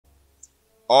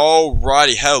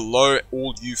Alrighty, hello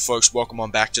all you folks, welcome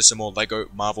on back to some more LEGO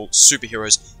Marvel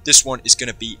Superheroes. This one is going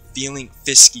to be Feeling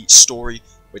Fisky Story,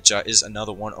 which is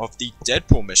another one of the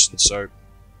Deadpool missions. So,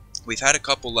 we've had a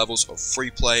couple levels of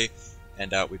free play,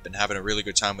 and we've been having a really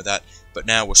good time with that, but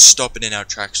now we're stopping in our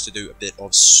tracks to do a bit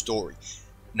of story.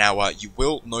 Now, you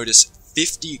will notice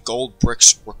 50 gold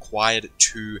bricks required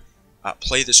to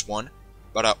play this one,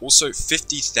 but also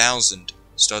 50,000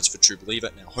 studs for True Believer.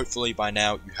 Now hopefully by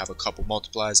now you have a couple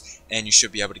multipliers and you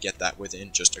should be able to get that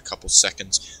within just a couple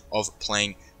seconds of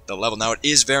playing the level. Now it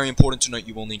is very important to note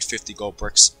you will need 50 gold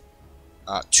bricks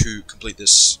to complete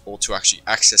this, or to actually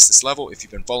access this level. If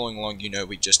you've been following along, you know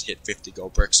we just hit 50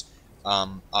 gold bricks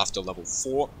after level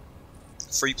 4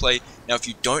 free play. Now if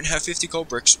you don't have 50 gold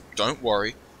bricks, don't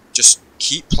worry, just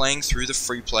keep playing through the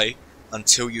free play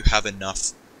until you have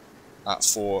enough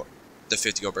for the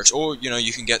 50 gold bricks, or you know,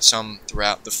 you can get some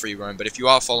throughout the free roam, but if you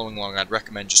are following along, I'd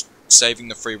recommend just saving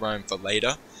the free roam for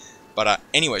later. But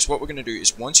anyways, what we're going to do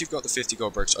is, once you've got the 50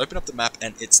 gold bricks, open up the map,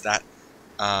 and it's that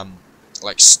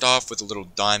like staff with a little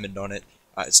diamond on it.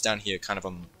 It's down here, kind of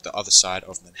on the other side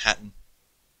of Manhattan,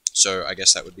 so I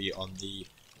guess that would be on the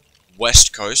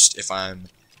west coast, I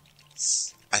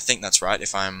think that's right,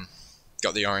 if I'm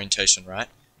got the orientation right.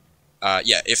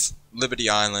 Yeah, if Liberty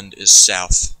Island is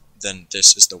south, then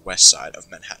this is the west side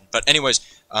of Manhattan. But anyways,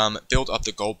 build up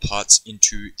the gold parts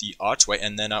into the archway,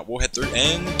 and then we'll head through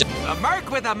and... A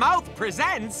Merc with a Mouth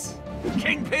presents...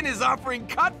 Kingpin is offering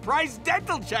cut-price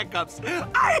dental checkups!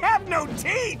 I have no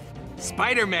teeth!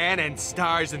 Spider-Man and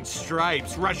Stars and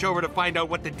Stripes rush over to find out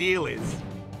what the deal is.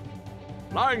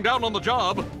 Lying down on the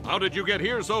job? How did you get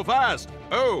here so fast?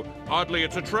 Oh, oddly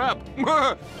it's a trap.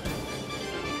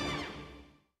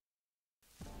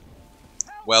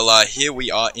 Well, here we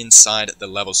are inside the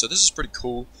level, so this is pretty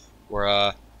cool.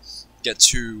 We're get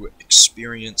to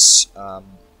experience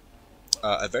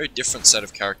a very different set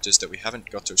of characters that we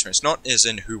haven't got to experience. Not as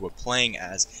in who we're playing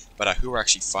as, but who we're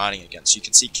actually fighting against. You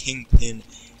can see Kingpin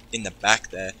in the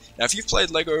back there. Now, if you've played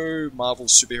LEGO Marvel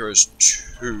Superheroes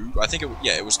 2, I think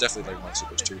it was definitely LEGO Marvel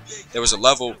Superheroes 2. There was a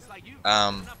level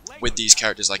with these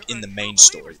characters like in the main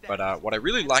story. But what I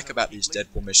really like about these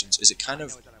Deadpool missions is it kind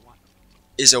of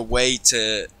is a way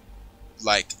to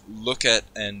like look at,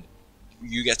 and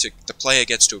the player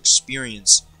gets to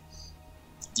experience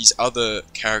these other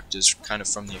characters kind of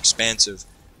from the expansive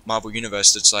Marvel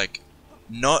universe that's like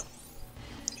not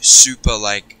super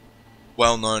like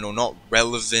well known, or not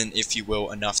relevant, if you will,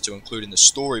 enough to include in the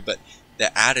story, but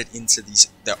they're added into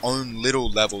their own little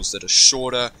levels that are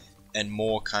shorter and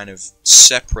more kind of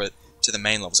separate to the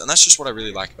main levels. And that's just what I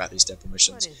really like about these Deadpool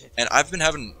missions. And I've been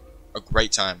having a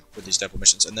great time with these Deadpool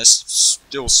missions, and there's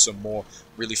still some more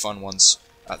really fun ones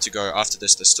to go after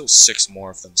this. There's still 6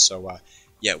 more of them, so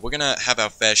yeah, we're gonna have our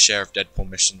fair share of Deadpool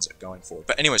missions going forward.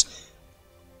 But anyways,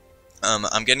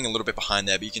 I'm getting a little bit behind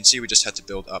there, but you can see we just had to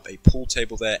build up a pool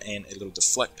table there and a little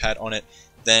deflect pad on it.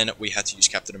 Then we had to use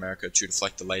Captain America to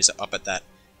deflect the laser up at that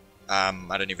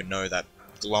I don't even know, that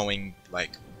glowing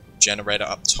like generator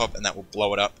up top, and that will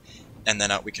blow it up, and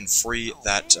then we can free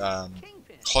that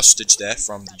hostage there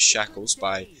from the shackles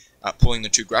by pulling the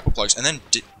 2 grapple plugs. And then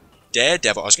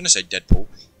Daredevil, I was going to say Deadpool,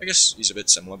 I guess he's a bit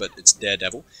similar, but it's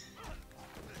Daredevil.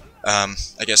 I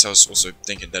guess I was also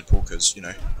thinking Deadpool because, you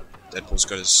know,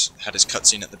 Deadpool's had his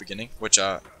cutscene at the beginning, which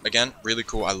again, really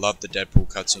cool. I love the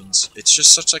Deadpool cutscenes. It's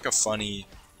just such like a funny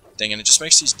thing, and it just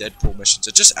makes these Deadpool missions,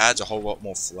 it just adds a whole lot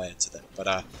more flair to them.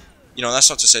 But you know, that's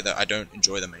not to say that I don't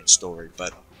enjoy the main story,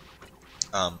 but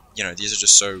you know, these are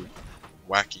just so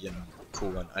wacky and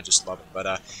cool, and I just love it.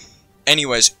 But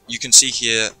anyways, you can see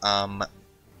here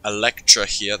Elektra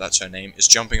here, that's her name, is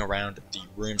jumping around the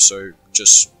room. So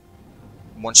just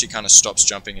once she kind of stops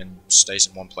jumping and stays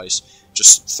in one place,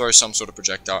 just throw some sort of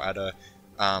projectile at her.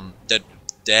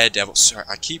 Daredevil, sorry,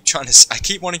 I keep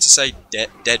wanting to say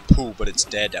Deadpool, but it's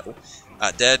Daredevil.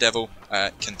 Daredevil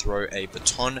can throw a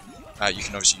baton. You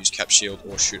can obviously use Cap Shield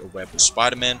or shoot a web with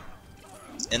Spider-Man.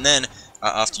 And then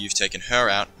after you've taken her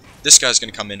out, this guy's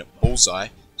going to come in Bullseye,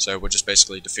 so we're just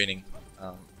basically defeating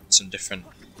some different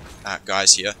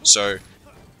guys here. So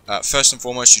first and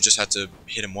foremost, you just had to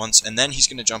hit him once, and then he's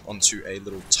going to jump onto a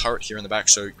little turret here in the back,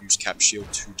 so use Cap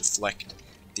Shield to deflect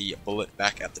the bullet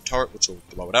back at the turret, which will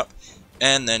blow it up,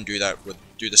 and then do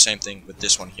the same thing with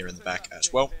this one here in the back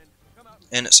as well.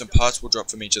 And some parts will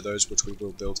drop from each of those, which we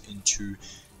will build into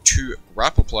 2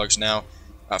 grapple plugs. Now,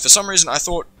 for some reason, I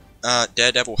thought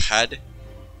Daredevil had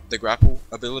the grapple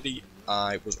ability.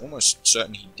 I was almost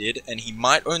certain he did, and he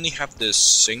might only have the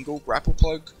single grapple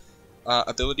plug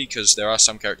ability, because there are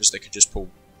some characters that could just pull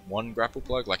 1 grapple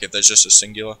plug, like if there's just a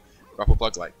singular grapple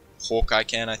plug, like Hawkeye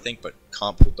can, I think, but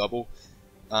can't pull double.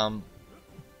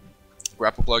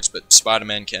 grapple plugs, but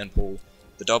Spider-Man can pull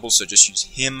the double, so just use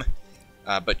him.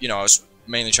 But, you know, I was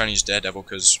mainly trying to use Daredevil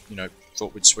because, you know,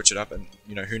 thought we'd switch it up, and,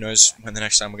 you know, who knows when the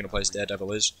next time we're going to play as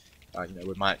Daredevil is. You know,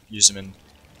 we might use him in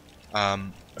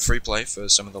a free play for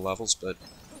some of the levels, but,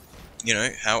 you know,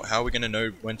 how are we going to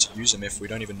know when to use him if we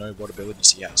don't even know what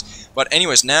abilities he has? But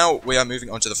anyways, now we are moving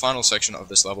on to the final section of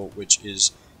this level, which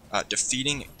is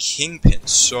defeating Kingpin.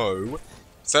 So,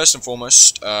 first and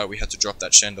foremost, we had to drop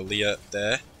that chandelier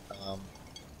there.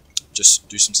 Just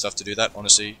do some stuff to do that.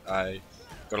 Honestly, I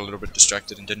got a little bit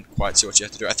distracted and didn't quite see what you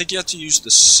had to do. I think you have to use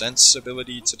the sense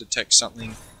ability to detect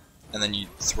something, and then you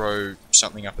throw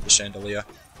something up at the chandelier.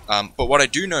 But what I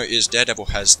do know is Daredevil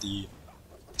has the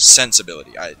sense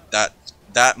ability.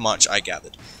 That much I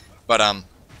gathered. But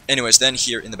anyways, then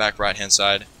here in the back right hand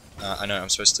side, I know I'm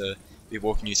supposed to be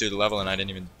walking you through the level and I didn't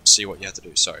even see what you had to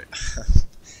do. Sorry.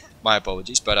 My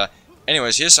apologies. But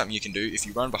anyways, here's something you can do. If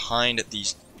you run behind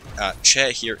the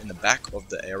chair here in the back of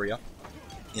the area,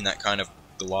 in that kind of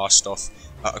glassed off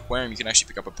aquarium, you can actually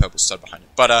pick up a purple stud behind it.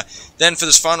 But then for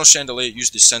this final chandelier, use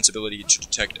this sensibility to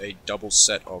detect a double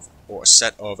set of, or a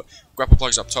set of grapple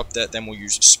plugs up top there. Then we'll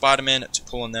use Spider-Man to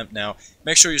pull on them. Now,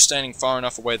 make sure you're standing far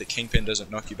enough away that Kingpin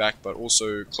doesn't knock you back, but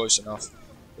also close enough,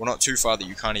 well, not too far that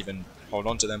you can't even hold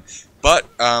on to them. But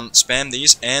spam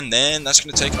these, and then that's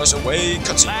going to take us away.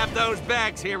 Cutscene. Slap those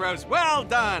bags, heroes. Well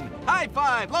done. High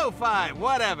five, low five,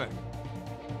 whatever.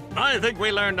 I think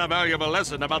we learned a valuable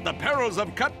lesson about the perils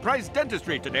of cut-price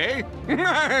dentistry today.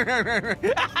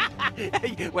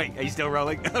 Wait, are you still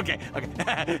rolling? Okay.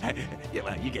 Yeah,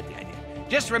 well, you get the idea.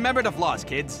 Just remember to floss,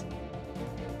 kids.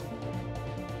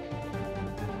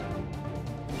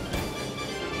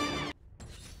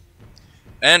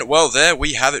 And, well, there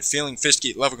we have it. Feeling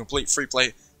Fisky, level complete, free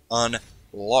play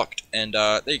unlocked. And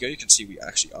there you go, you can see we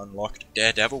actually unlocked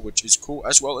Daredevil, which is cool,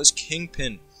 as well as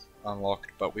Kingpin unlocked,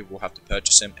 but we will have to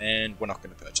purchase him, and we're not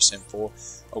going to purchase him for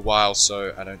a while,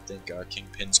 so I don't think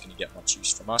Kingpin's going to get much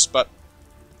use from us. But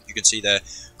you can see there,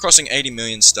 crossing 80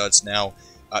 million studs now.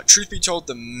 Truth be told,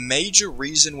 the major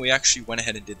reason we actually went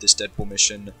ahead and did this Deadpool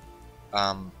mission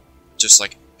just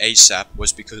like ASAP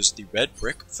was because the red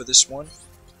brick for this one,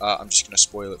 I'm just going to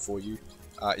spoil it for you,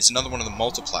 is another one of the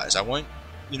multipliers. I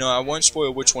won't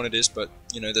spoil which one it is, but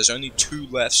you know, there's only 2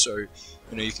 left, so you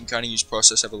know, you can kind of use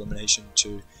process of elimination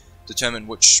to determine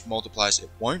which multipliers it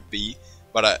won't be,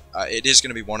 but it is going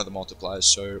to be one of the multipliers.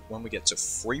 So when we get to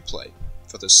free play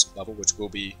for this level, which will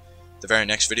be the very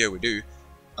next video we do,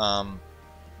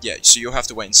 yeah, so you'll have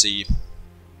to wait and see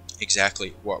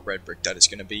exactly what red brick that is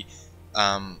going to be,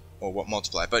 or what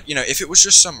multiplier. But you know, if it was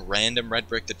just some random red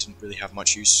brick that didn't really have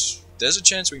much use, there's a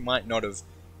chance we might not have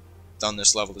done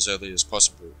this level as early as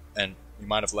possible, and we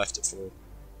might have left it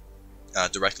for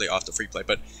directly after free play.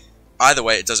 But either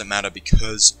way, it doesn't matter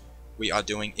because we are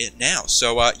doing it now.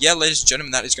 So yeah, ladies and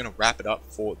gentlemen, that is going to wrap it up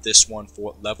for this one,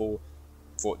 for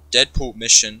Deadpool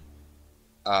mission.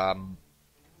 Feeling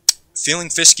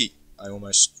Fisky. I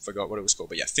almost forgot what it was called,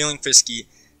 but yeah, Feeling Fisky.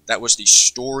 That was the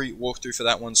story walkthrough for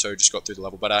that one, so just got through the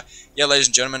level. But yeah, ladies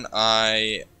and gentlemen,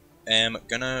 I am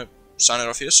gonna sign it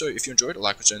off here. So if you enjoyed, a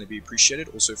like would certainly be appreciated.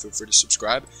 Also, feel free to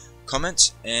subscribe,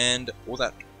 comment, and all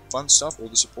that fun stuff. All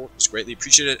the support is greatly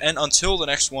appreciated. And until the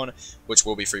next one, which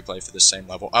will be free play for this same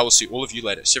level, I will see all of you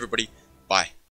later. So everybody, bye.